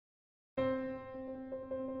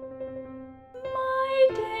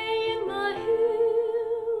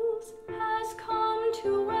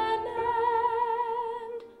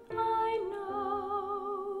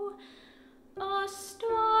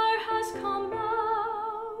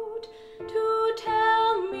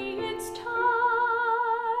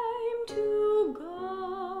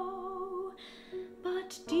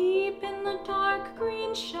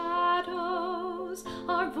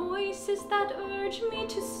urge me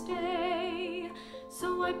to stay.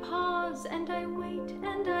 So I pause and I wait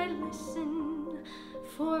and I listen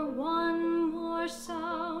for one more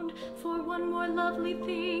sound, for one more lovely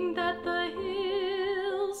thing that the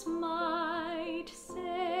hills might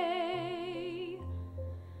say.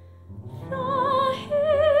 The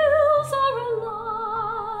hills are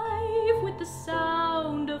alive with the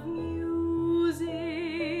sound of music,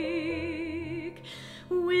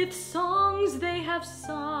 with songs they have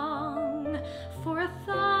sung for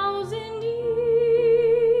 1,000 years.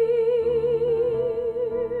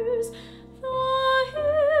 The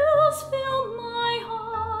hills fill my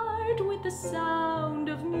heart with the sound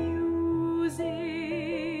of music.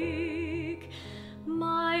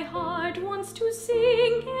 My heart wants to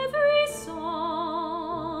sing every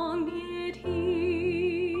song it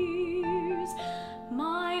hears.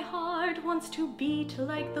 My heart wants to beat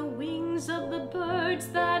like the wings of the birds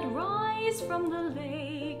that rise from the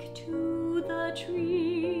lake to the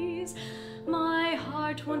trees. My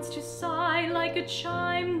heart wants to sigh like a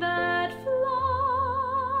chime that flies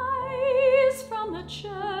from a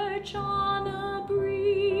church on a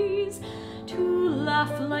breeze, to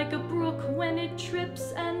laugh like a brook when it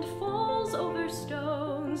trips and falls